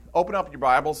Open up your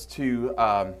Bibles to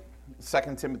 2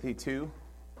 Timothy 2,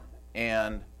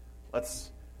 and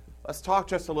let's talk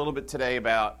just a little bit today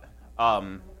about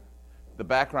the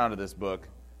background of this book,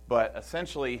 but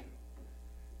essentially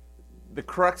the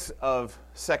crux of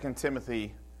 2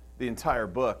 Timothy, the entire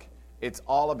book, it's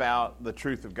all about the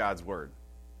truth of God's Word,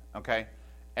 okay?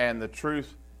 And the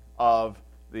truth of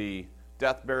the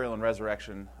death, burial, and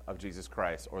resurrection of Jesus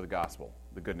Christ, or the gospel,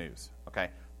 the good news, okay?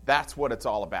 That's what it's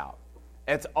all about.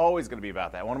 It's always going to be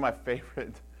about that. One of my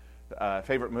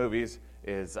favorite movies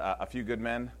is A Few Good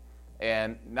Men.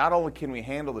 And not only can we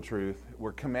handle the truth,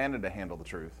 we're commanded to handle the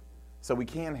truth. So we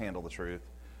can handle the truth.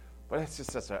 But it's just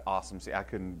such an awesome scene. I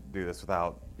couldn't do this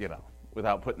without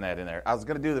putting that in there. I was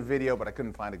going to do the video, but I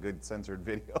couldn't find a good censored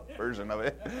video version of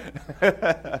it.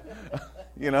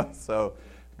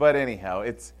 But anyhow,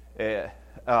 it's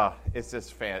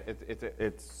just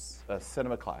it's a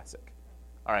cinema classic.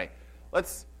 All right,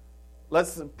 let's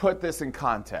put this in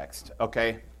context,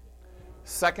 okay?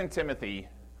 2 Timothy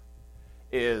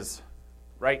is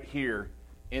right here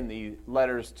in the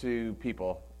letters to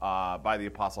people by the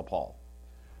Apostle Paul.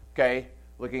 Okay,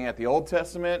 looking at the Old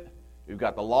Testament, we've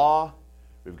got the law,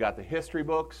 we've got the history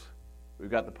books,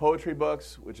 we've got the poetry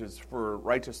books, which is for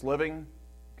righteous living.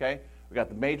 Okay, we've got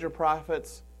the major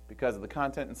prophets because of the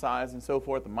content and size and so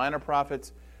forth, the minor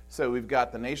prophets. So we've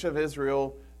got the nation of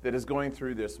Israel that is going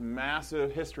through this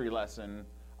massive history lesson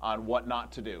on what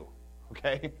not to do,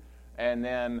 okay? And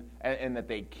that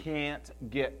they can't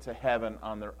get to heaven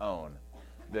on their own.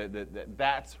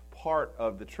 That's part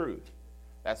of the truth.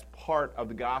 That's part of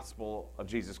the gospel of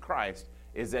Jesus Christ,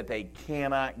 is that they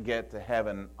cannot get to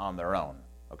heaven on their own,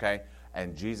 okay?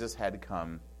 And Jesus had to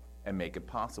come and make it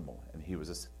possible, and he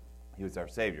was our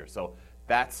Savior. So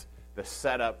that's the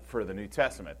setup for the New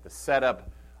Testament. The setup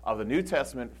of the New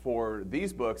Testament for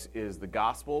these books is the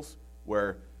Gospels,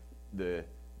 where the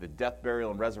death, burial,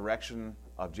 and resurrection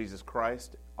of Jesus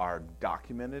Christ are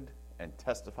documented and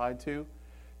testified to.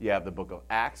 You have the book of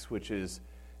Acts, which is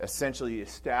essentially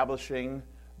establishing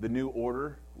the new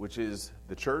order, which is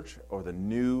the church or the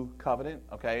new covenant,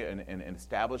 okay, and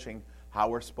establishing how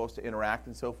we're supposed to interact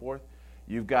and so forth.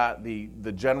 You've got the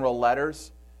general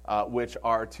letters, which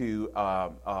are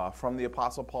from the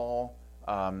Apostle Paul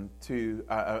from the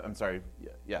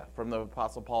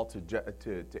Apostle Paul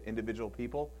to individual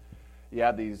people. You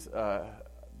have these,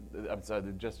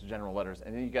 just general letters.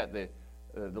 And then you got the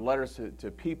letters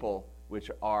to people, which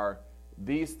are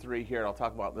these three here. I'll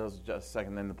talk about those in just a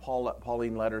second. Then the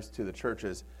Pauline letters to the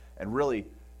churches. And really,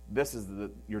 this is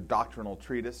your doctrinal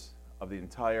treatise of the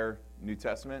entire New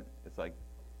Testament. It's like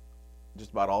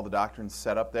just about all the doctrines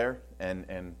set up there,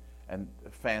 and a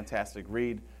fantastic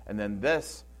read. And then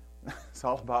this, it's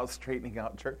all about straightening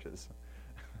out churches,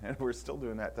 and we're still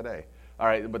doing that today. All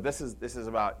right, but this is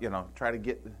about try to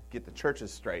get the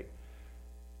churches straight.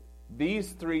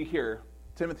 These three here,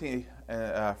 Timothy,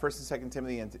 1st and 2nd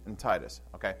Timothy, and Titus.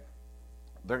 Okay,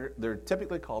 they're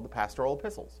typically called the pastoral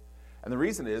epistles, and the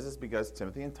reason is because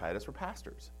Timothy and Titus were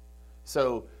pastors.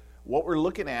 So what we're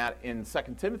looking at in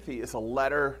 2 Timothy is a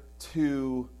letter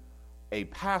to a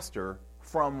pastor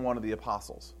from one of the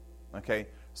apostles. Okay.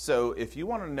 So if you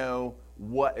want to know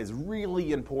what is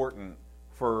really important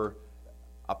for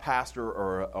a pastor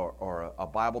or a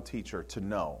Bible teacher to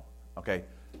know, okay,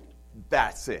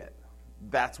 that's it.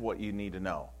 That's what you need to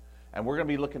know. And we're going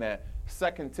to be looking at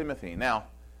 2 Timothy. Now,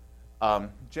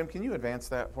 Jim, can you advance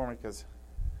that for me? Because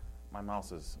my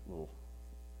mouse is a little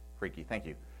freaky. Thank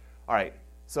you. All right.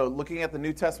 So looking at the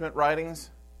New Testament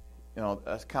writings,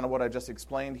 that's kind of what I just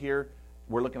explained here.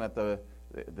 We're looking at the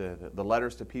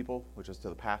letters to people, which is to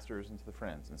the pastors and to the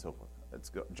friends and so forth. Let's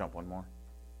go jump one more.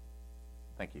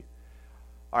 Thank you.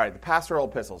 All right, the pastoral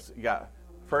epistles. You got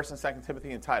 1st and 2nd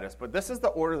Timothy and Titus, but this is the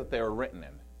order that they were written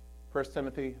in. 1st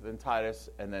Timothy, then Titus,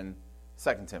 and then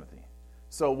 2nd Timothy.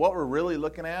 So what we're really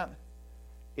looking at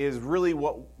is really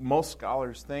what most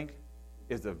scholars think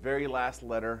is the very last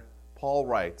letter Paul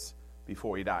writes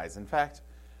before he dies. In fact,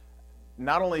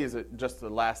 not only is it just the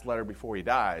last letter before he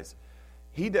dies,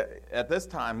 at this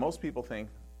time, most people think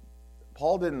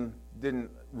Paul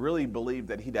didn't really believe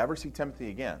that he'd ever see Timothy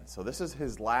again. So this is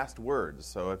his last words.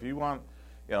 So if you want,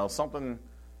 something,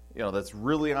 that's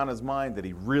really on his mind that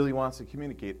he really wants to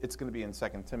communicate, it's going to be in 2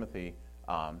 Timothy,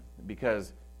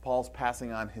 because Paul's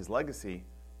passing on his legacy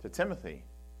to Timothy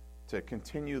to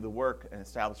continue the work and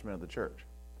establishment of the church.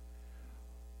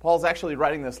 Paul's actually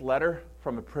writing this letter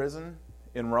from a prison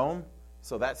in Rome.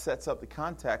 So that sets up the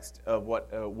context of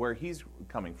where he's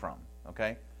coming from,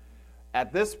 okay?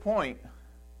 At this point,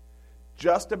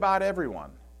 just about everyone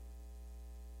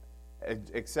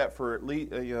except for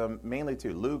mainly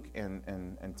two, Luke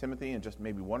and Timothy, and just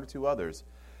maybe one or two others.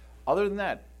 Other than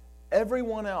that,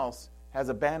 everyone else has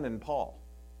abandoned Paul.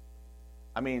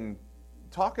 I mean,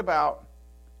 talk about,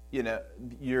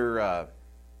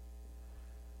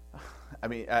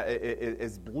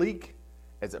 as bleak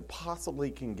as it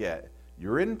possibly can get.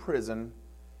 You're in prison.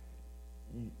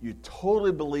 You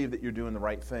totally believe that you're doing the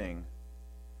right thing,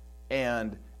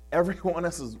 and everyone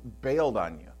else has bailed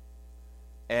on you,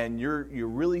 and you're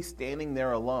really standing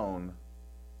there alone,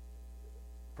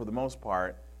 for the most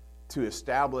part, to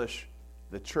establish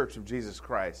the Church of Jesus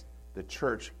Christ, the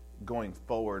church going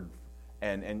forward.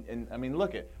 And I mean,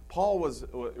 look at Paul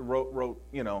wrote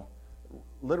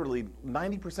literally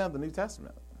 90% of the New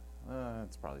Testament.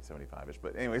 It's probably 75-ish,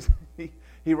 but anyways,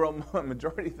 he wrote a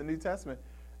majority of the New Testament,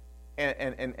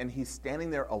 and he's standing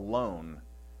there alone,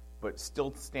 but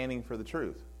still standing for the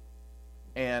truth.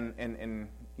 And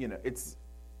it's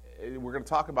we're going to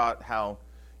talk about how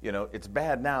it's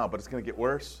bad now, but it's going to get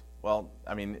worse. Well,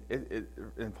 I mean,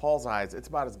 in Paul's eyes, it's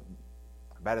about as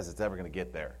bad as it's ever going to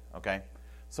get there. Okay,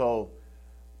 so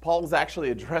Paul's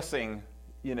actually addressing.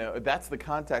 That's the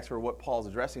context for what Paul's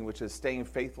addressing, which is staying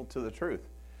faithful to the truth.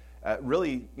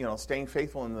 Really, staying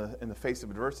faithful in the face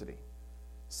of adversity.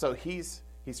 So he's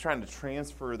trying to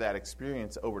transfer that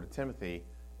experience over to Timothy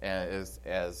as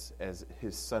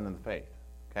his son in the faith.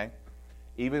 Okay,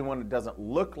 even when it doesn't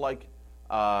look like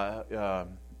what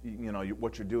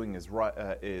you're doing is right,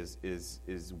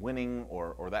 is winning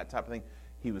or that type of thing,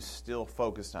 he was still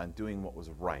focused on doing what was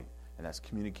right, and that's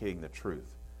communicating the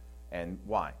truth. And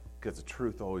why? Because the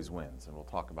truth always wins, and we'll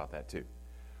talk about that too.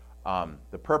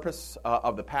 The purpose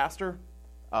of the pastor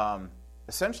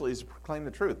essentially is to proclaim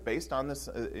the truth. Based on this,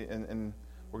 and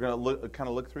we're going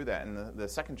to look through that. And the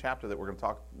second chapter that we're going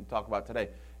to talk about today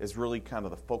is really kind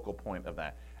of the focal point of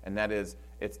that, and that is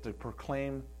it's to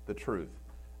proclaim the truth.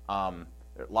 There are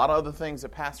a lot of other things that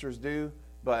pastors do,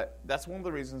 but that's one of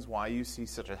the reasons why you see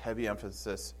such a heavy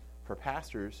emphasis for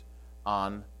pastors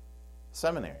on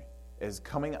seminary, is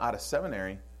coming out of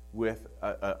seminary with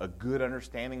a good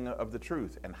understanding of the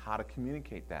truth and how to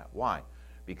communicate that. Why?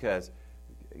 Because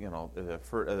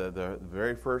the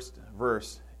very first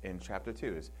verse in chapter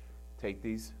 2 is take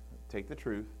the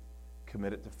truth,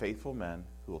 commit it to faithful men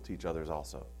who will teach others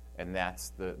also. And that's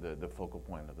the focal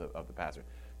point of the pastor.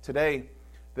 Today,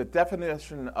 the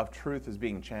definition of truth is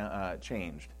being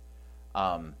changed.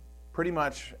 Pretty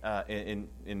much in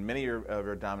many of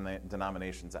our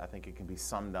denominations, I think it can be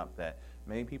summed up that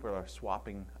many people are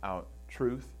swapping out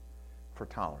truth for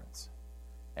tolerance.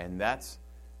 And that's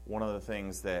one of the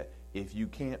things that if you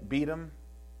can't beat them,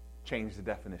 change the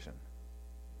definition.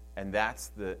 And that's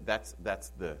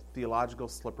the theological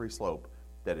slippery slope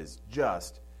that is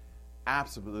just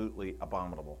absolutely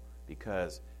abominable,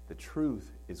 because the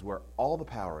truth is where all the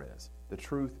power is. The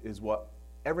truth is what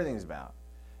everything's about.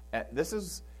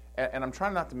 And I'm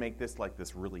trying not to make this like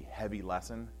this really heavy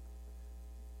lesson,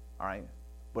 all right?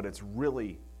 But it's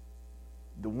really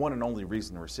the one and only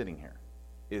reason we're sitting here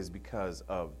is because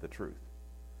of the truth.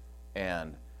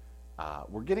 And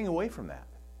we're getting away from that.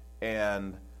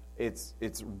 And it's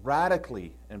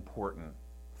radically important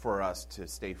for us to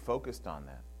stay focused on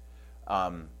that.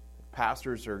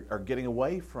 Pastors are getting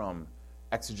away from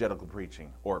exegetical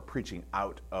preaching, or preaching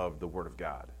out of the Word of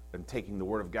God, and taking the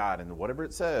Word of God and whatever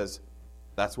it says,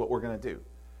 that's what we're going to do.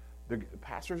 The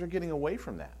pastors are getting away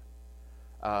from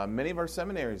that. Many of our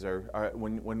seminaries are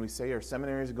when we say our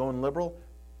seminaries are going liberal,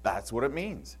 that's what it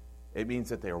means. It means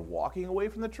that they are walking away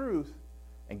from the truth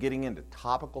and getting into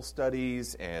topical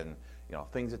studies and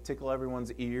things that tickle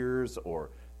everyone's ears,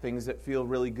 or things that feel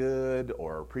really good,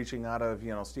 or preaching out of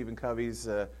Stephen Covey's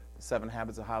 7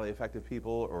 Habits of Highly Effective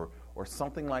People, or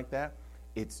something like that.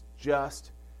 It's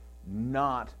just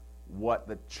not what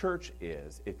the church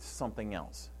is. It's something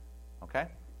else. Okay?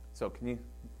 So can you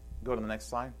go to the next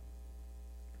slide?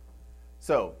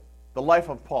 So, the life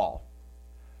of Paul.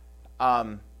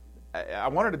 I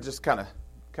wanted to just kind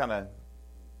of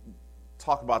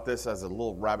talk about this as a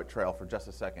little rabbit trail for just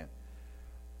a second.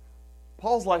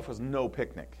 Paul's life was no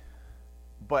picnic,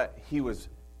 but he was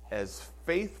as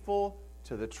faithful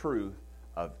to the truth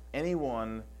of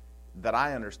anyone that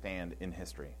I understand in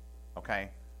history. Okay?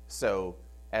 So,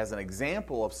 as an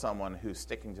example of someone who's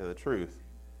sticking to the truth,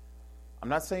 I'm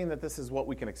not saying that this is what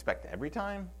we can expect every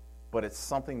time, but it's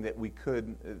something that we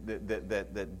could,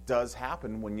 that does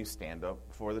happen when you stand up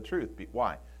for the truth.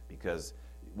 Why? Because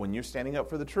when you're standing up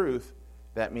for the truth,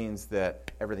 that means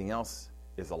that everything else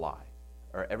is a lie,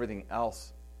 or everything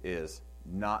else is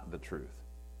not the truth.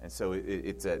 And so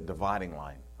it's a dividing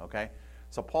line, okay?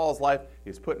 So Paul's life, he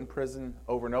was put in prison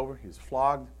over and over. He was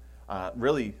flogged.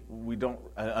 really, we don't,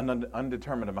 an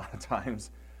undetermined amount of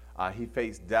times. He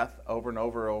faced death over and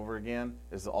over again.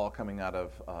 This is all coming out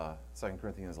of 2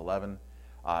 Corinthians 11.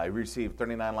 He received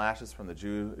 39 lashes from the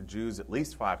Jews at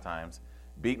least 5 times,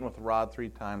 beaten with a rod 3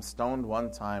 times, stoned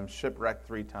 1 time, shipwrecked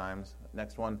 3 times.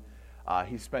 Next one,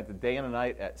 he spent the day and a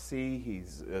night at sea. He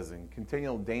is in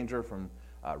continual danger from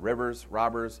rivers,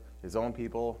 robbers, his own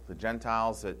people, the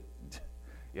Gentiles,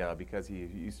 because he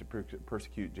used to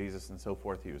persecute Jesus and so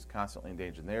forth. He was constantly in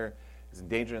danger there. He was in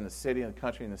danger in the city, in the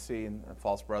country, in the sea, and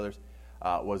false brothers.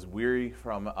 Was weary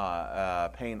from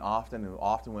pain often, and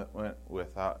often went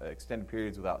without extended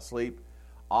periods without sleep,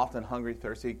 often hungry,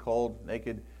 thirsty, cold,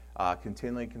 naked,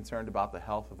 continually concerned about the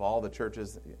health of all the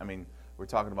churches. I mean, we're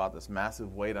talking about this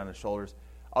massive weight on his shoulders.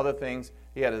 Other things,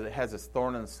 he has this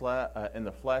thorn in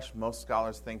the flesh. Most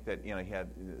scholars think that he had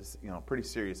pretty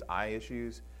serious eye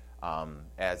issues.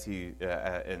 As he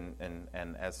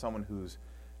and as someone who's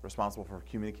responsible for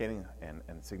communicating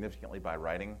and significantly by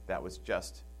writing, that was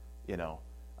just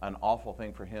an awful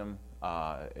thing for him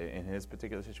in his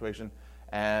particular situation.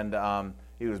 And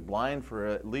he was blind for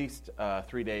at least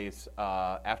 3 days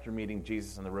after meeting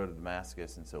Jesus on the road to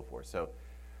Damascus and so forth. So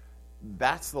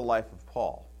that's the life of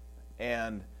Paul.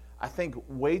 And I think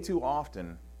way too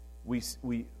often we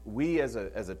as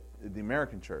the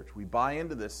American church, we buy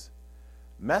into this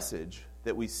message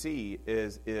that we see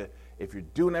is if you're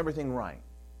doing everything right,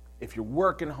 if you're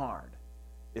working hard,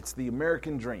 it's the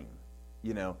American dream.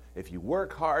 If you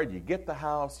work hard, you get the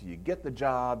house, you get the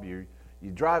job, you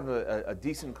drive a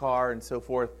decent car and so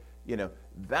forth.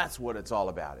 That's what it's all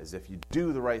about. Is if you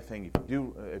do the right thing,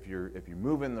 if you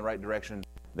move in the right direction,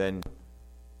 then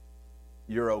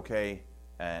you're okay,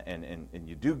 and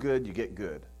you do good, you get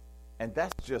good. And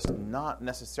that's just not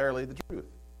necessarily the truth.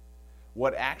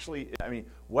 What actually,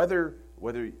 whether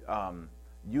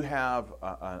you have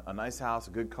a nice house,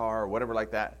 a good car, or whatever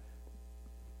like that,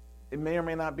 it may or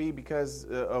may not be because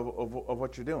of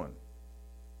what you're doing.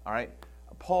 All right,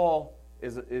 Paul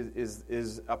is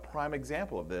a prime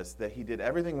example of this. That he did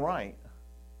everything right,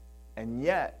 and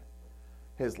yet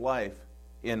his life,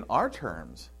 in our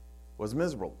terms, was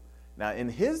miserable. Now, in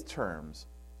his terms,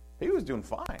 he was doing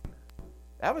fine.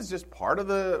 That was just part of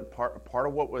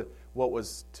what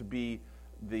was to be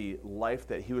the life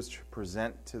that he was to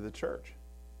present to the church,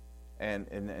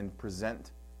 and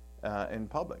present in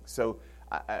public. So,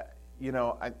 I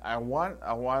want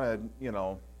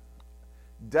to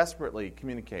desperately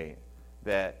communicate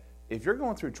that if you're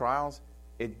going through trials,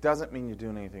 it doesn't mean you're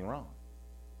doing anything wrong.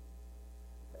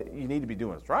 You need to be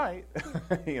doing what's right,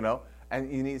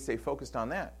 and you need to stay focused on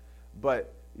that.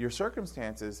 But your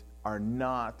circumstances are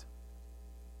not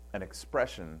an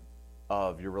expression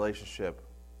of your relationship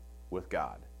with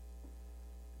God.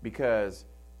 Because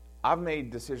I've made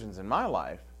decisions in my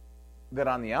life that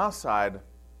on the outside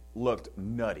looked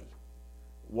nutty.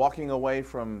 Walking away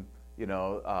from,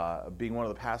 being one of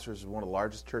the pastors of one of the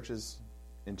largest churches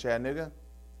in Chattanooga,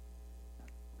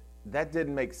 that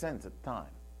didn't make sense at the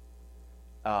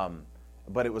time.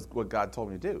 But it was what God told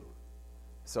me to do.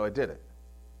 So I did it.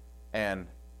 And,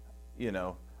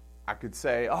 I could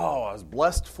say, I was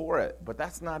blessed for it, but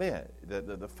that's not it.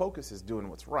 The focus is doing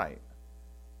what's right.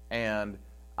 And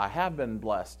I have been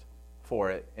blessed for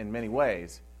it in many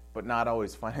ways, but not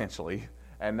always financially,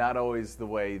 and not always the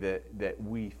way that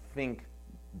we think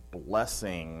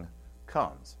blessing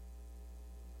comes.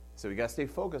 So we got to stay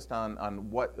focused on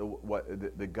what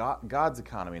the God's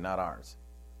economy, not ours.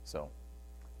 So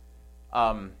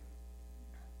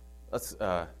let's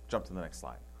jump to the next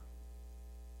slide.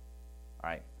 All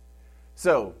right.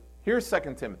 So here's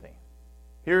 2 Timothy.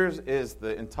 Is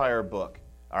the entire book.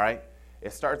 All right.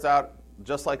 It starts out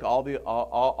just like all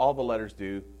the letters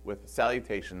do, with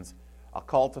salutations, a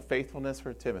call to faithfulness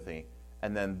for Timothy,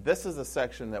 and then this is a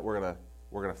section that we're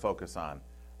gonna focus on: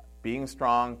 being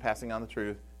strong, passing on the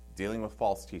truth, dealing with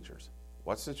false teachers.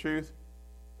 What's the truth?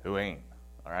 Who ain't?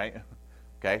 All right.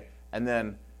 Okay. And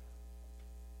then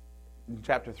in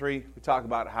chapter 3, we talk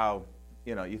about how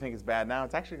you think it's bad now,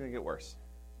 it's actually going to get worse.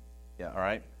 Yeah. All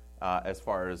right. As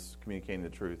far as communicating the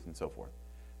truth and so forth.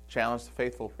 Challenge to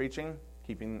faithful preaching.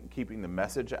 Keeping the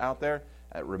message out there,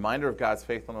 a reminder of God's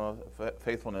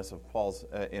faithfulness of Paul's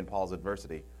in Paul's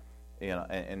adversity,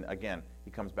 and again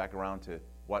he comes back around to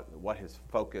what his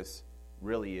focus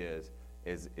really is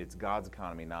it's God's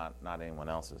economy, not anyone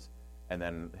else's, and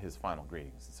then his final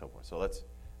greetings and so forth. So I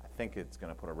think it's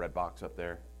going to put a red box up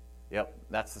there. Yep,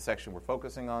 that's the section we're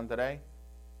focusing on today.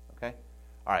 Okay,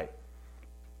 all right.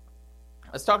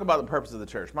 Let's talk about the purpose of the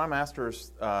church. My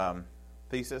master's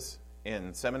thesis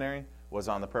in seminary was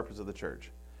on the purpose of the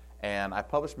church. And I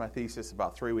published my thesis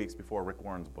about 3 weeks before Rick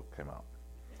Warren's book came out.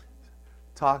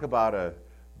 talk about a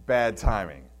bad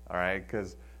timing, all right?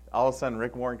 Because all of a sudden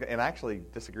Rick Warren, and I actually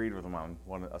disagreed with him on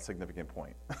a significant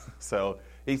point. So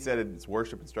he said it's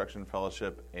worship, instruction,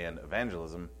 fellowship, and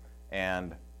evangelism,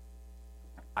 and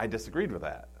I disagreed with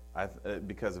that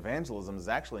because evangelism is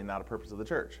actually not a purpose of the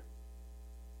church.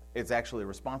 It's actually a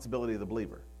responsibility of the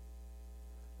believer.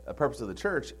 A purpose of the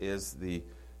church is the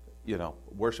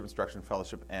worship, instruction,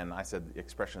 fellowship, and I said the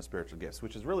expression of spiritual gifts,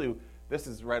 which is really, this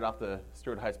is right off the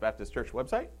Stewart Heights Baptist Church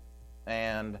website,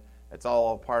 and it's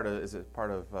all part of, is it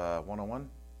part of 101,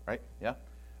 right? Yeah?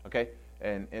 Okay,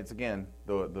 and it's, again,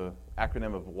 the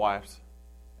acronym of WIFES,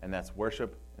 and that's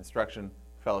worship, instruction,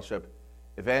 fellowship,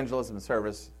 evangelism, and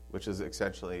service, which is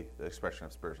essentially the expression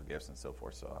of spiritual gifts and so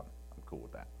forth, so I'm cool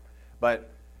with that. But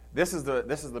this is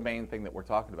the main thing that we're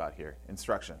talking about here,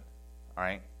 instruction, all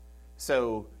right?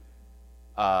 So,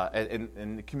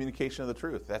 in the communication of the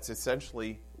truth, that's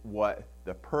essentially what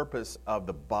the purpose of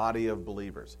the body of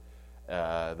believers.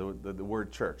 The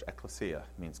word church, ecclesia,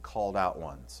 means called out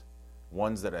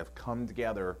ones that have come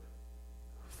together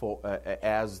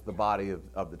as the body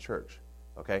of the church.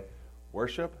 Okay?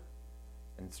 Worship,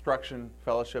 instruction,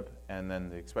 fellowship, and then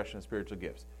the expression of spiritual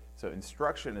gifts. So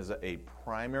instruction is a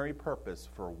primary purpose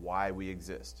for why we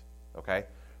exist. Okay?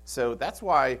 So that's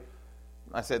why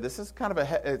I said this is kind of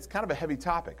a heavy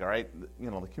topic, all right?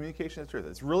 The communication of the truth.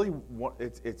 It's really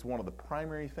it's one of the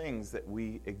primary things that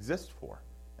we exist for.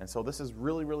 And so this is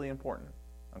really, really important.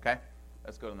 Okay?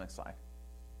 Let's go to the next slide.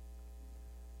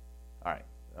 All right.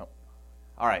 Oh.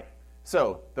 All right.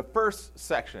 So the first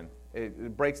section,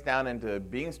 it breaks down into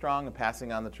being strong and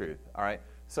passing on the truth. All right.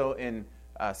 So in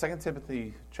 2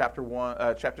 Timothy chapter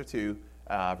 2,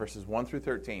 verses 1 through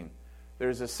 13,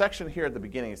 there's a section here at the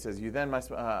beginning. It says, "You then,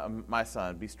 my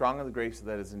son, be strong in the grace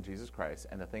that is in Jesus Christ,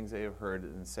 and the things that you have heard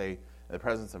and say in the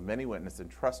presence of many witnesses, and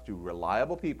trust to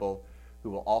reliable people who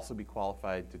will also be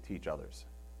qualified to teach others."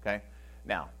 Okay?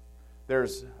 Now,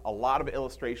 there's a lot of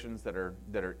illustrations that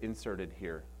are inserted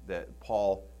here that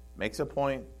Paul makes a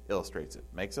point, illustrates it,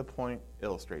 makes a point,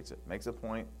 illustrates it, makes a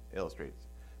point, illustrates it.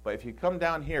 But if you come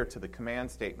down here to the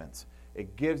command statements,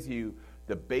 it gives you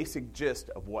the basic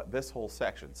gist of what this whole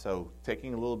section. So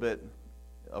taking a little bit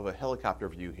of a helicopter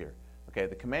view here. Okay,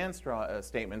 the command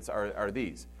statements are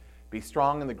these: be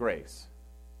strong in the grace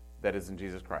that is in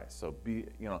Jesus Christ. So the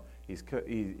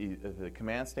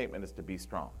command statement is to be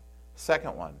strong.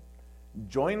 Second one,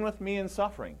 join with me in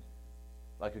suffering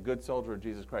like a good soldier of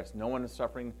Jesus Christ. No one is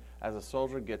suffering as a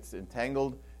soldier gets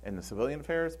entangled in the civilian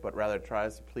affairs, but rather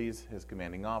tries to please his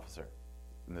commanding officer,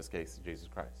 in this case, Jesus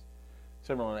Christ.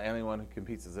 Similarly, anyone who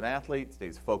competes as an athlete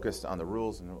stays focused on the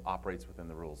rules and operates within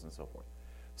the rules and so forth.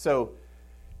 So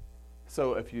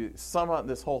if you sum up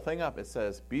this whole thing up, it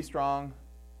says, be strong,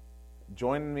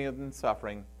 join me in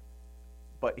suffering.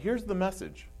 But here's the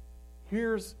message.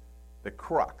 Here's the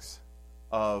crux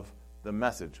of the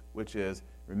message, which is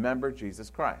remember Jesus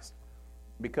Christ.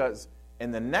 Because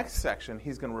in the next section,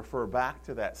 he's going to refer back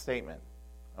to that statement.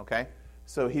 Okay?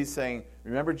 So he's saying,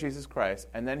 remember Jesus Christ,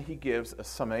 and then he gives a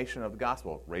summation of the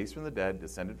gospel. Raised from the dead,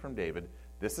 descended from David.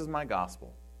 This is my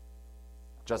gospel.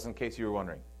 Just in case you were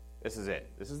wondering. This is it.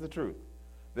 This is the truth.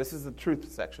 This is the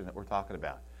truth section that we're talking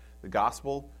about. The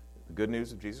gospel, the good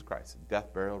news of Jesus Christ.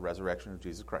 Death, burial, resurrection of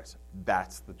Jesus Christ.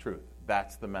 That's the truth.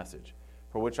 That's the message.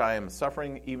 For which I am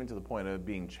suffering even to the point of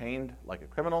being chained like a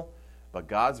criminal. But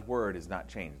God's word is not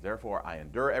changed. Therefore, I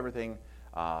endure everything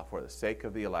for the sake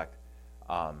of the elect,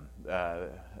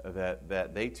 that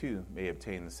they too may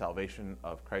obtain the salvation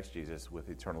of Christ Jesus with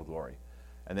eternal glory.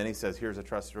 And then he says, here's a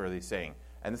trustworthy saying.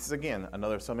 And this is, again,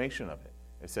 another summation of it.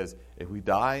 It says, if we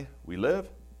die, we live.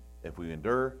 If we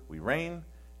endure, we reign.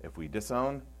 If we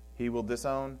disown, he will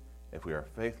disown. If we are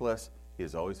faithless, he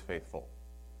is always faithful.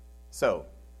 So,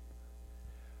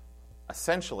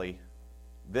 essentially,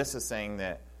 this is saying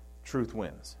that truth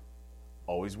wins.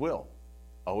 Always will.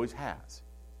 Always has.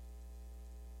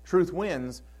 Truth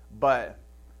wins, but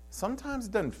sometimes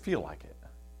it doesn't feel like it.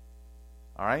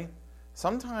 All right?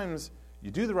 Sometimes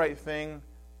you do the right thing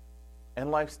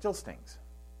and life still stinks.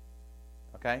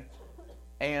 Okay?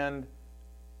 And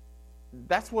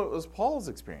that's what was Paul's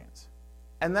experience.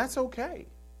 And that's okay.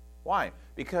 Why?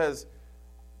 Because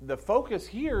the focus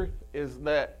here is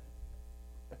that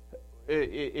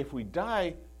if we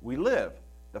die, we live.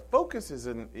 The focus is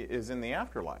in the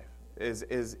afterlife,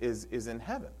 is in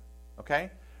heaven. Okay?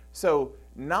 So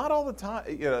not all the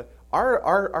time.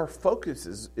 Our focus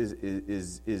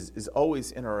is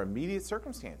always in our immediate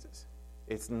circumstances.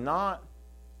 It's not.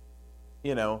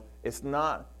 It's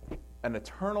not an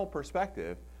eternal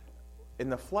perspective. In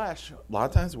the flesh, a lot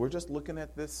of times we're just looking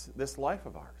at this life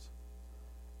of ours,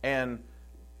 and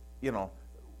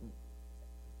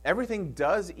everything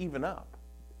does even up.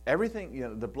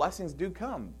 Everything, the blessings do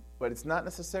come, but it's not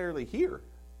necessarily here.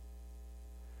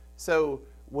 So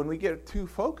when we get too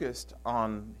focused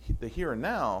on the here and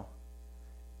now,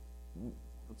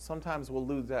 sometimes we'll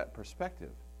lose that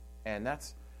perspective. And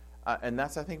that's I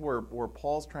think where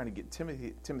Paul's trying to get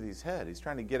Timothy's head. He's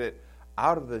trying to get it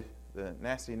out of the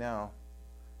nasty now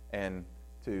and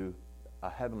to a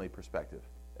heavenly perspective,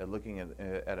 at looking at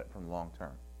it from the long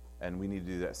term. And we need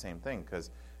to do that same thing, because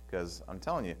I'm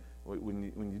telling you,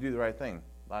 when you do the right thing,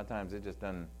 a lot of times it just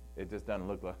doesn't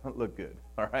look good.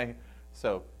 All right.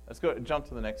 So let's jump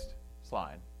to the next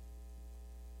slide.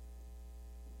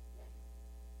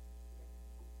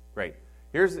 Great.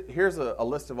 Here's a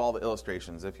list of all the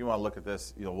illustrations. If you want to look at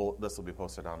this, this will be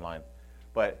posted online.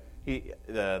 But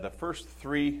the first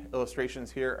 3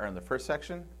 illustrations here are in the first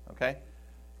section. Okay,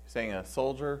 saying a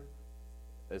soldier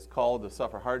is called to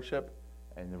suffer hardship,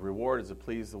 and the reward is to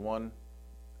please the one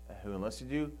who enlisted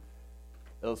you.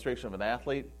 Illustration of an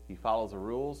athlete: he follows the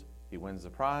rules, he wins the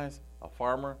prize. A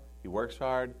farmer: he works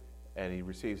hard, and he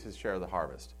receives his share of the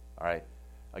harvest. All right.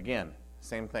 Again,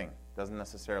 same thing. Doesn't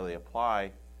necessarily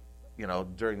apply,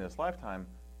 during this lifetime,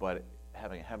 but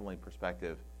having a heavenly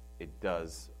perspective, it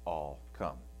does all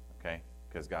come, okay?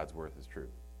 Because God's word is truth,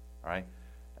 all right?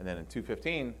 And then in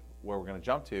 2:15, where we're going to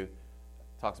jump to,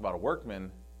 talks about a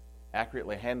workman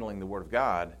accurately handling the word of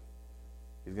God.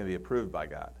 He's going to be approved by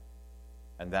God,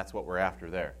 and that's what we're after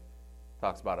there.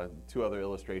 Talks about 2 other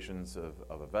illustrations of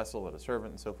a vessel and a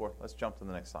servant and so forth. Let's jump to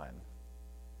the next slide.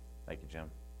 Thank you, Jim.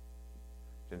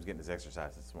 Jim's getting his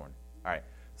exercise this morning. All right.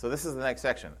 So this is the next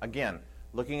section. Again,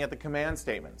 looking at the command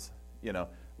statements.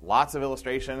 Lots of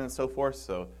illustration and so forth.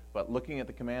 But looking at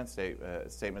the command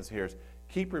statements here is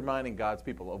keep reminding God's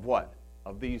people of what?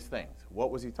 Of these things. What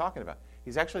was he talking about?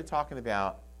 He's actually talking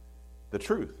about the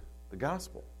truth, the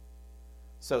gospel.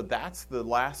 So that's the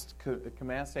last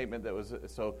command statement that was.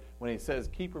 So when he says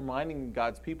keep reminding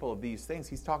God's people of these things,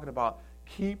 he's talking about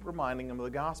keep reminding them of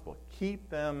the gospel. Keep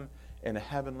them in a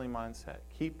heavenly mindset.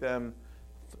 Keep them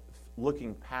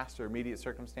looking past their immediate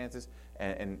circumstances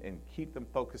and keep them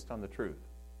focused on the truth.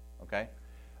 Okay?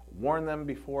 Warn them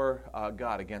before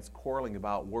God against quarreling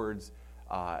about words.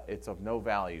 It's of no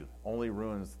value. Only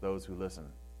ruins those who listen.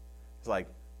 It's like,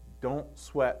 don't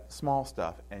sweat small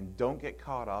stuff and don't get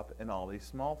caught up in all these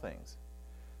small things.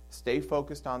 Stay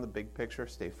focused on the big picture.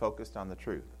 Stay focused on the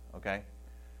truth. Okay?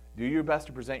 Do your best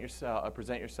to present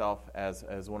yourself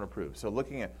as one approved. So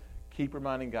looking at keep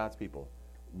reminding God's people.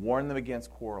 Warn them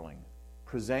against quarreling.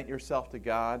 Present yourself to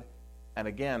God. And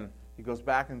again, he goes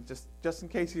back and just in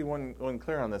case you weren't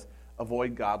clear on this,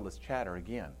 avoid godless chatter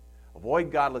again.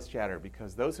 Avoid godless chatter,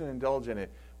 because those who indulge in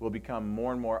it will become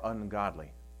more and more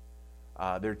ungodly.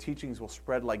 Their teachings will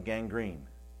spread like gangrene.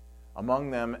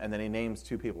 Among them, and then he names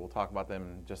 2 people, we'll talk about them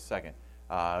in just a second,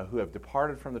 who have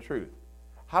departed from the truth.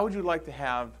 How would you like to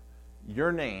have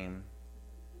your name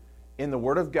in the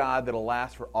Word of God that'll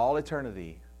last for all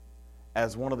eternity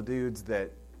as one of the dudes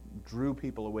that drew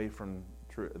people away from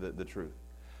the truth?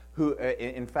 Who,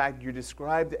 in fact, you're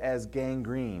described as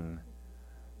gangrene,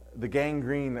 the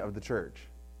gangrene of the church.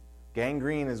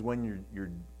 Gangrene is when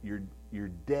you're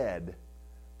dead,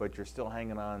 but you're still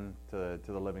hanging on to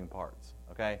the living parts.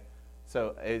 Okay,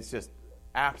 so it's just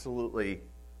absolutely,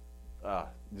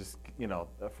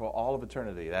 for all of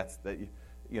eternity. That's going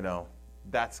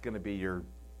to be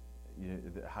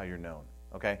how you're known.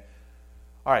 Okay.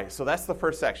 All right, so that's the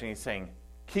first section. He's saying,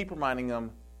 keep reminding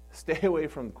them, stay away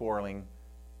from quarreling,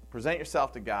 present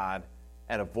yourself to God,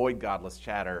 and avoid godless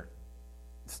chatter.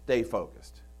 Stay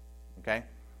focused. Okay?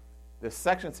 This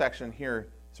section here,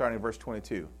 starting in verse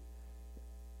 22,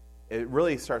 it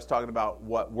really starts talking about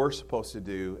what we're supposed to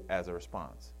do as a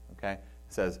response. Okay? It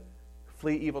says,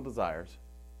 flee evil desires,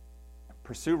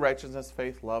 pursue righteousness,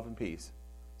 faith, love, and peace.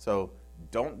 So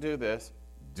don't do this,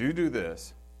 do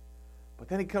this. But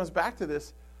then he comes back to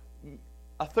this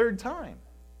a third time.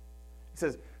 He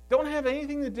says, don't have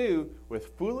anything to do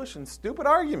with foolish and stupid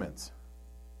arguments.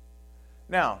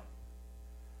 Now,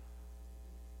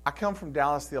 I come from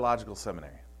Dallas Theological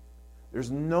Seminary.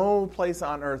 There's no place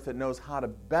on earth that knows how to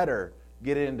better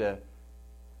get into,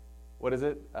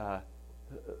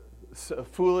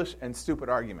 foolish and stupid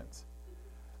arguments.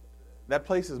 That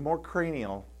place is more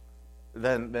cranial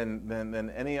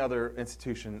than any other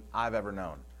institution I've ever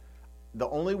known. The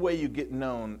only way you get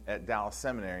known at Dallas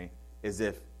Seminary is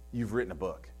if you've written a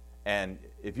book. And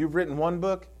if you've written one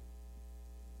book,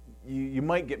 you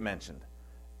might get mentioned.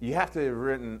 You have to have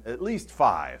written at least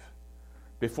 5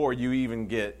 before you even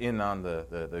get in on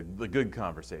the good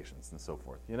conversations and so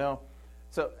forth,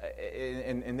 So,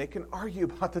 and they can argue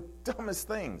about the dumbest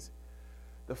things.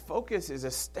 The focus is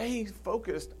to stay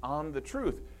focused on the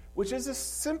truth, which is a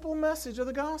simple message of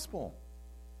the gospel.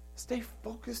 Stay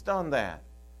focused on that.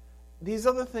 These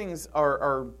other things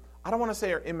are I don't want to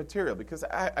say are immaterial, because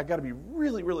I got to be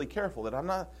really, really careful that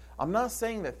I'm not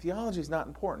saying that theology is not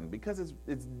important, because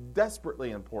it's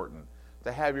desperately important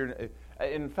to have your.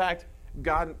 In fact,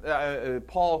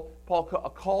 Paul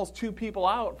calls two people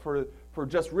out for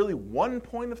just really one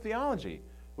point of theology,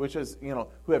 which is,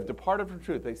 who have departed from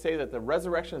truth. They say that the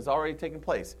resurrection has already taken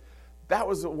place. That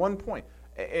was one point,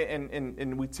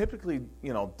 and we typically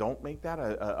don't make that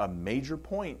a major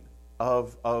point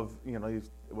of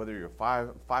whether you're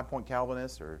a 5-point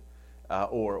Calvinist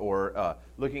or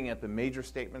looking at the major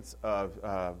statements of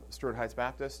Stuart Heights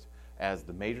Baptist as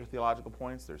the major theological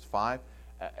points. There's 5,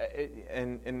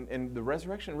 and the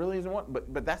resurrection really isn't one.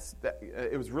 But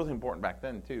it was really important back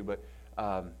then too. But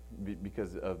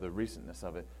because of the recentness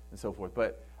of it and so forth.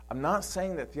 But I'm not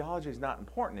saying that theology is not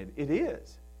important. It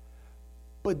is.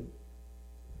 But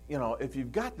if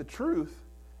you've got the truth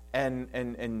and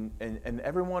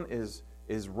everyone is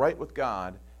right with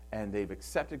God, and they've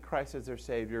accepted Christ as their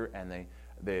Savior, and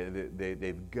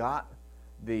they've got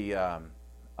the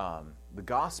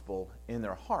gospel in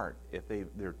their heart, if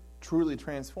they're truly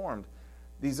transformed,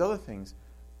 these other things,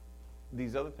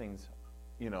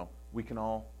 we can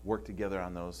all work together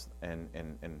on those and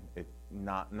it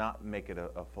not make it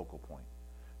a focal point.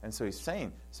 And so he's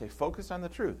saying, stay focused on the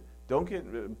truth. Don't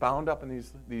get bound up in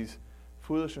these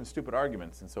foolish and stupid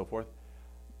arguments and so forth.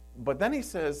 But then he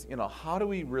says, how do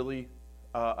we really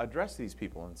address these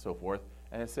people and so forth?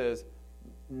 And it says,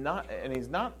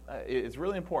 it's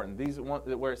really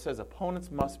important. Where it says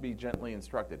opponents must be gently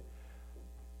instructed.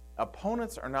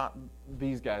 Opponents are not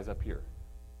these guys up here,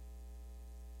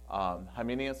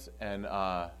 Hymenaeus and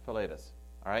Philetus.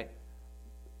 All right,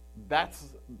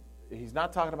 he's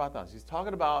not talking about those. He's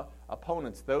talking about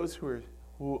opponents, those who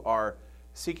are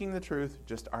seeking the truth,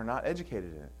 just are not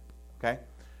educated in it. Okay,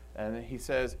 and he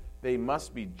says they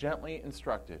must be gently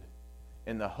instructed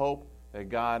in the hope that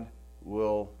God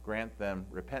will grant them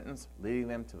repentance, leading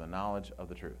them to the knowledge of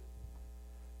the truth.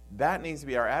 That needs to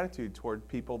be our attitude toward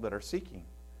people that are seeking.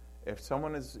 If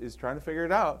someone is trying to figure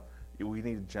it out, we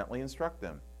need to gently instruct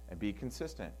them and be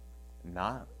consistent.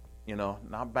 Not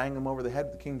bang them over the head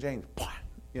with the King James.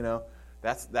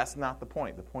 That's not the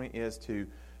point. The point is to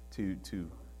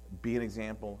be an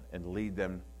example and lead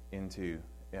them into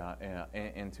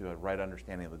a right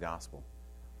understanding of the gospel.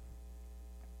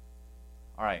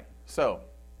 All right, so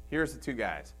here's the two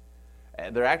guys.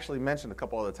 They're actually mentioned a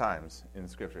couple other times in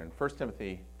Scripture. In 1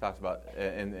 Timothy talks about,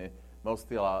 and most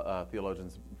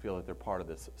theologians feel that they're part of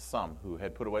this, some who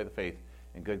had put away the faith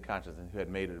in good conscience and who had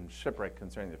made them shipwreck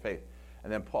concerning the faith.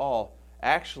 And then Paul,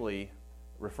 actually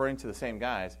referring to the same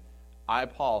guys, I,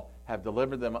 Paul, have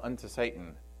delivered them unto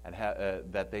Satan, and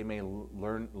that they may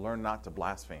learn not to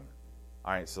blaspheme.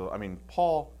 All right, so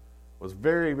Paul was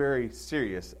very, very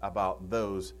serious about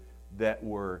those that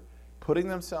were putting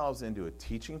themselves into a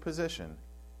teaching position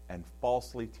and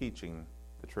falsely teaching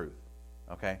the truth.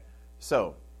 Okay?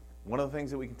 So, one of the things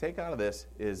that we can take out of this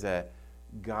is that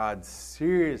God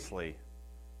seriously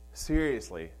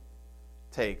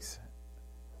takes,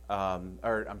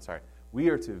 we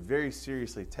are to very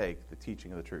seriously take the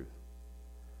teaching of the truth.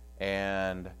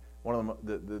 And one of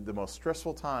the most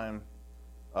stressful time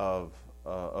of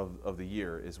the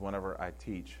year is whenever I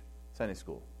teach Sunday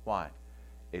school. Why?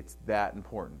 It's that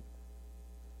important.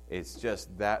 It's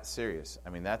just that serious.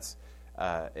 That's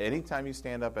anytime you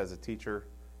stand up as a teacher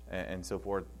and so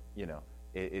forth,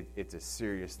 it's a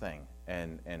serious thing,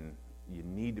 and you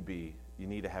need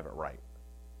to have it right.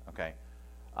 Okay.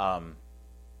 And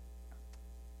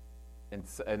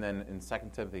then in 2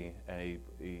 Timothy,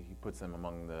 he puts them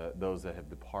among those that have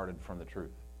departed from the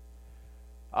truth.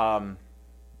 And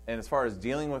as far as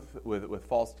dealing with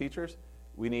false teachers,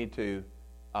 we need to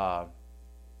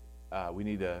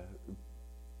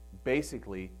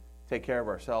basically take care of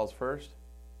ourselves first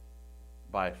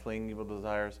by fleeing evil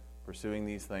desires, pursuing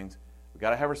these things. We've got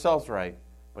to have ourselves right,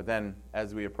 but then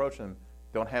as we approach them,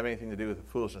 don't have anything to do with the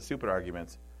foolish and stupid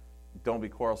arguments. Don't be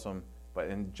quarrelsome,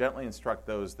 but gently instruct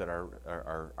those that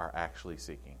are actually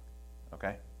seeking.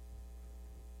 Okay?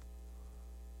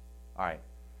 All right.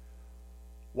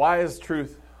 Why is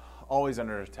truth always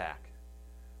under attack?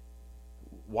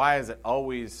 Why is it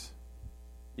always,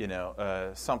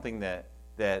 something that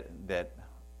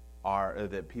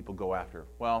people go after?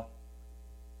 Well,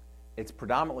 it's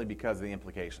predominantly because of the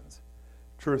implications.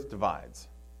 Truth divides,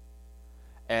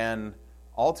 and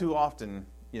all too often,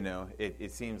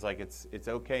 it seems like it's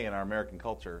okay in our American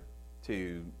culture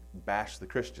to bash the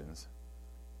Christians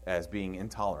as being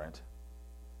intolerant,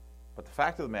 But the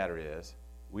fact of the matter is,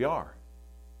 we are.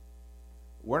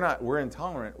 We're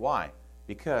intolerant. Why?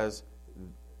 Because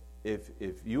if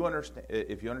you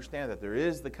understand that there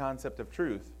is the concept of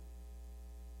truth,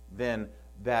 then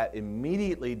that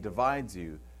immediately divides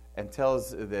you and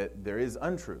tells that there is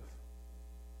untruth.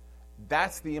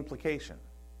 That's the implication.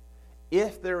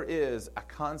 If there is a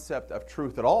concept of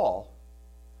truth at all,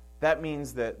 that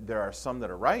means that there are some that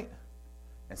are right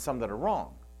and some that are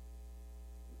wrong.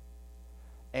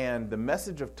 And the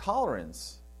message of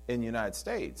tolerance in the United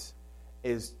States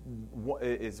is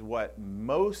what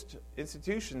most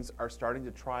institutions are starting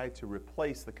to try to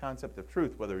replace the concept of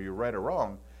truth, whether you're right or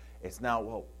wrong. It's now,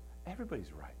 well,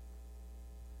 everybody's right.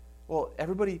 Well,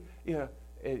 everybody,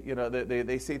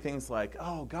 they say things like,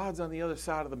 oh, God's on the other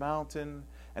side of the mountain,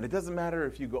 and it doesn't matter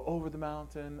if you go over the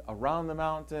mountain, around the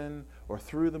mountain, or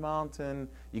through the mountain,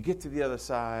 you get to the other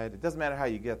side. It doesn't matter how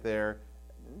you get there.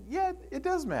 Yeah, it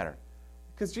does matter.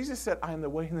 Because Jesus said, I am the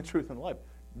way and the truth and the life.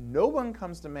 No one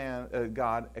comes to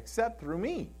God except through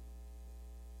me.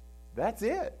 That's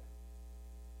it.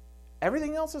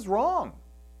 Everything else is wrong.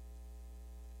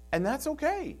 And that's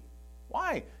okay.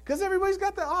 Why? Because everybody's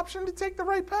got the option to take the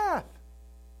right path.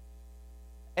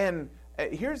 And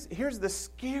here's the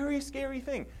scary, scary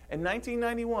thing. In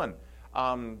 1991,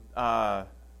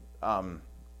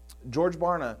 George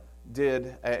Barna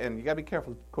did, and you got to be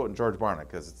careful quoting George Barna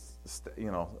because it's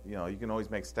you can always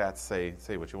make stats say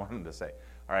what you want them to say.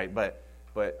 All right, but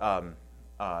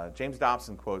James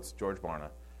Dobson quotes George Barna,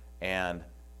 and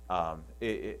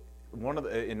in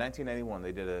 1991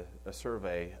 they did a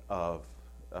survey of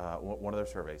one of their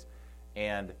surveys,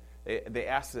 and they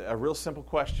asked a real simple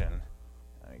question.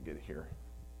 Let me get it here.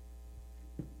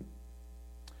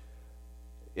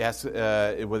 He asked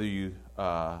whether you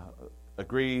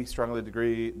agree, strongly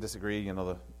disagree.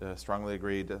 Strongly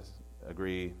agree,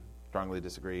 agree, strongly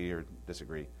disagree, or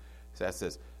disagree. So that's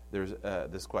this. There's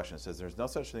this question. It says, there's no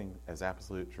such thing as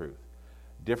absolute truth.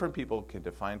 Different people can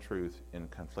define truth in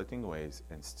conflicting ways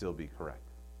and still be correct.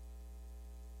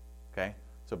 Okay?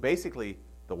 So basically,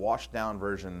 the washed down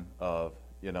version of,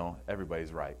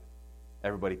 everybody's right.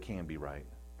 Everybody can be right.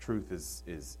 Truth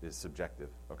is subjective.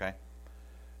 Okay?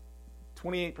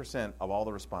 28% of all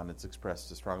the respondents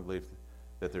expressed a strong belief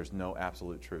that there's no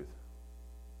absolute truth.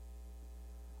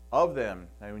 Of them,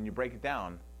 and when you break it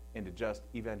down into just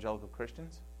evangelical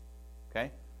Christians, okay,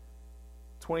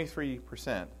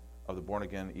 23% of the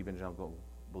born-again evangelical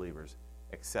believers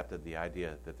accepted the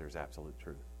idea that there's absolute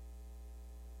truth.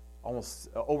 Almost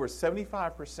over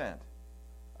 75%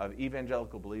 of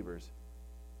evangelical believers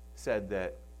said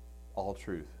that all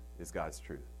truth is God's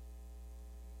truth.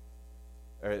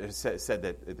 Or said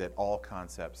that all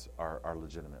concepts are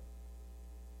legitimate.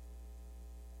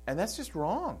 And that's just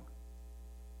wrong.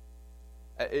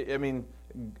 I mean,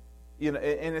 and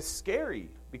it's scary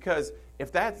because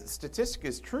if that statistic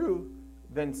is true,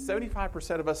 then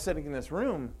 75% of us sitting in this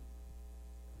room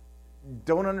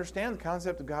don't understand the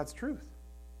concept of God's truth.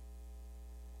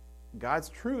 God's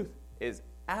truth is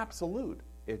absolute.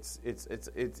 It's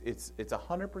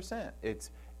 100%.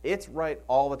 It's right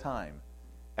all the time.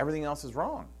 Everything else is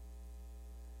wrong.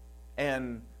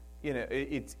 And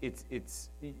it's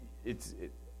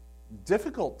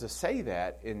difficult to say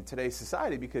that in today's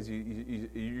society because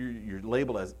you're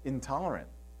labeled as intolerant.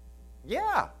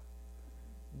 Yeah,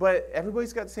 but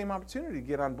everybody's got the same opportunity to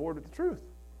get on board with the truth.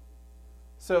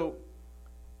 So,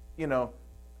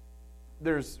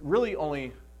 there's really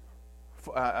only,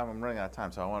 I'm running out of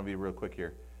time, so I want to be real quick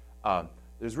here.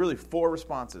 There's really 4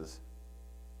 responses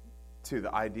to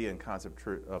the idea and concept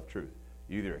of truth.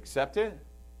 You either accept it,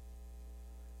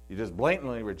 you just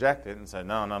blatantly reject it and say,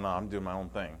 no, I'm doing my own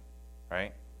thing,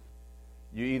 right?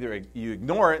 You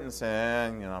ignore it and say, I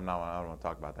don't want to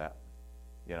talk about that.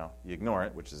 You ignore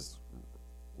it, which is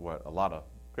what a lot of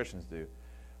Christians do.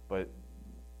 But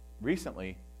recently,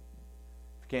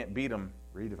 if you can't beat them,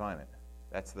 redefine it.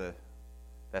 That's a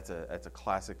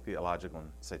classic theological and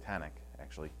satanic,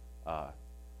 actually,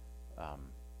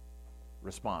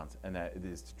 response, and that it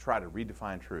is to try to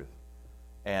redefine truth.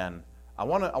 And I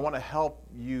want to help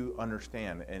you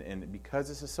understand, and because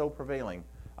this is so prevailing,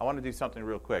 I want to do something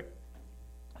real quick.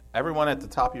 Everyone at the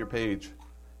top of your page,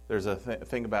 there's a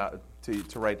thing about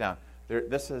to write down.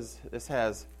 This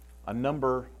has a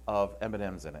number of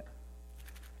M&Ms in it,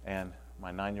 and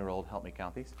my 9-year-old helped me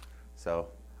count these, so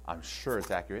I'm sure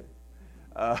it's accurate.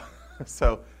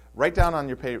 So write down on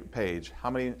your page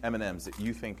how many M&Ms that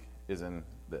you think is in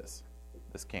this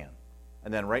can.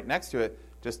 And then right next to it,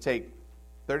 just take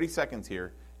 30 seconds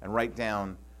here and write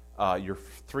down your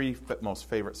 3 most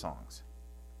favorite songs.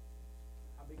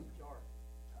 How big is the jar?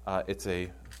 It's a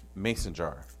mason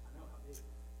jar. I know, how big?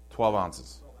 12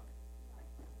 ounces.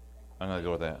 I'm going to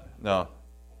go with that. No.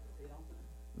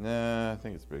 Nah, I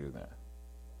think it's bigger than that.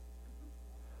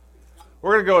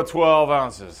 We're going to go with 12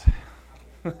 ounces.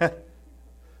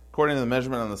 According to the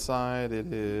measurement on the side,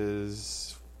 it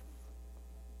is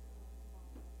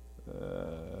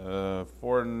about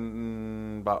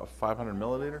 500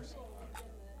 milliliters.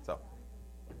 So,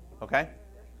 okay?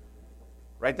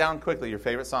 Write down quickly your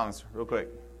favorite songs, real quick.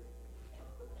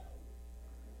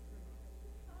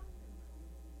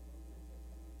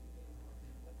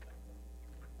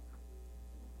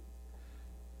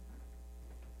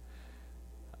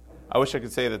 I wish I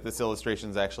could say that this illustration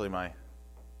is actually my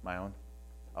own.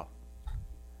 Oh,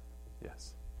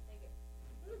 yes.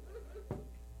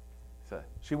 So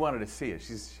she wanted to see it.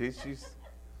 She's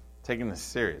taking this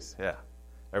serious. Yeah.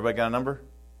 Everybody got a number?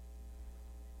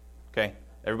 Okay.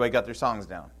 Everybody got their songs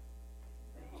down.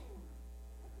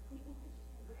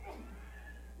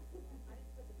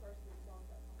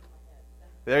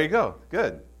 There you go.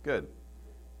 Good. Good.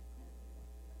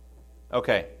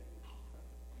 Okay.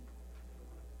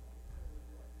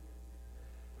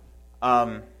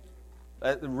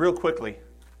 Real quickly,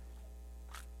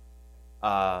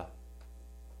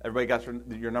 everybody got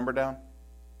your number down?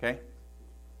 Okay?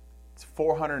 It's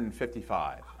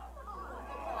 455.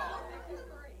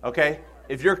 Okay?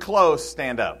 If you're close,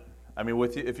 stand up. I mean,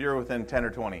 if you're within 10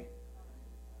 or 20.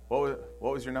 What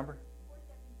was your number?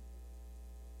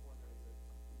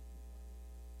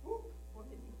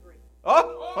 453.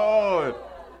 Oh!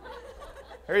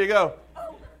 Here you go.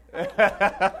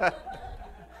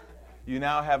 You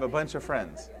now have a bunch of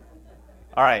friends.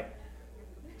 All right.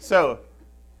 So,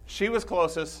 she was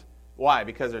closest. Why?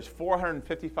 Because there's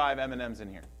 455 M&Ms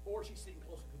in here. Or she's sitting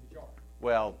closer to the jar.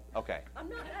 Well, okay. I'm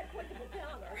not that quick of a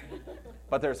counter.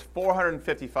 But there's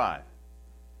 455.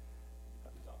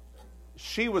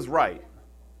 She was right.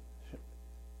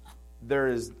 There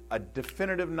is a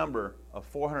definitive number of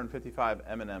 455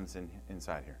 M&Ms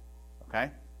inside here. Okay?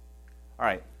 All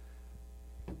right.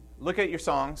 Look at your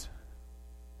songs.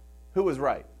 Who was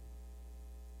right?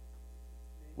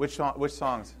 Which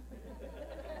songs?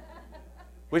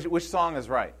 Which song is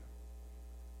right?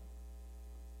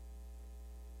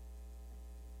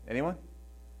 Anyone?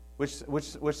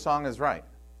 Which song is right?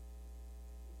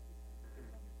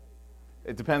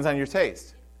 It depends on your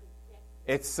taste.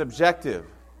 It's subjective.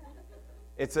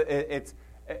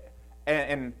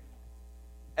 And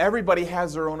everybody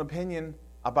has their own opinion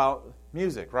about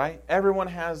music, right? Everyone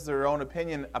has their own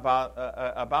opinion about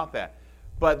that.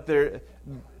 But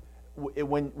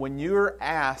when you're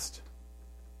asked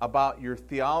about your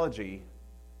theology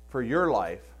for your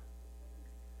life,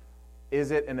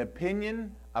 is it an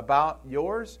opinion about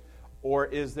yours, or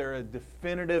is there a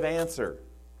definitive answer?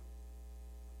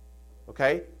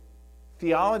 Okay?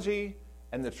 Theology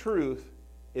and the truth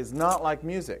is not like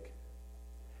music.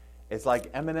 It's like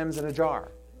M&Ms in a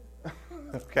jar.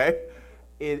 Okay?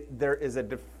 There's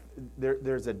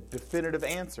a definitive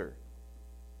answer.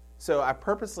 So I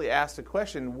purposely asked a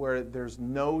question where there's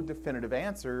no definitive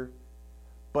answer,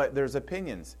 but there's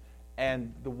opinions.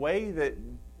 And the way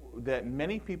that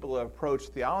many people approach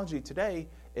theology today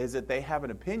is that they have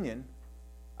an opinion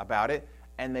about it,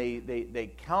 and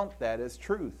they count that as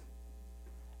truth.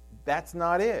 That's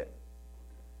not it.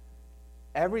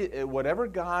 Whatever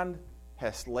God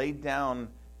has laid down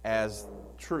as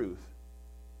truth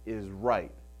is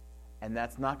right, and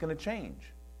that's not going to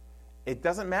change. It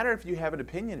doesn't matter if you have an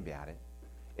opinion about it.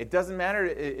 It doesn't matter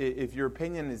if your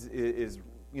opinion is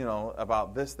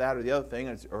about this, that, or the other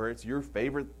thing, or it's your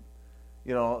favorite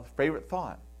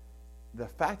thought. The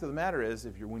fact of the matter is,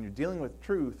 when you're dealing with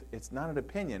truth, it's not an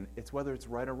opinion; it's whether it's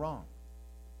right or wrong,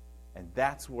 and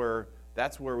that's where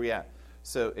we're at.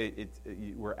 So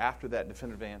we're after that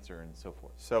definitive answer and so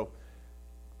forth. So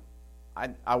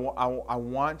I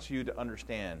want you to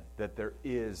understand that there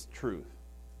is truth.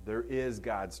 There is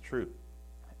God's truth,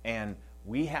 and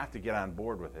we have to get on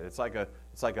board with it. It's like a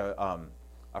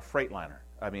freight liner.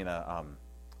 I mean a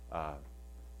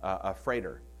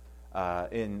freighter.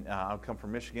 I come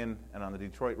from Michigan, and on the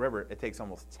Detroit River, it takes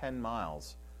almost 10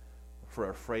 miles for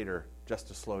a freighter just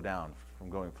to slow down from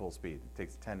going full speed. It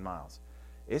takes 10 miles.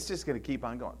 It's just going to keep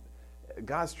on going.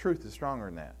 God's truth is stronger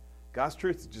than that. God's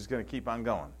truth is just going to keep on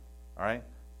going. All right?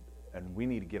 And we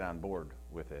need to get on board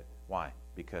with it. Why?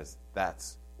 Because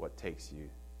that's what takes you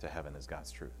to heaven is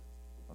God's truth.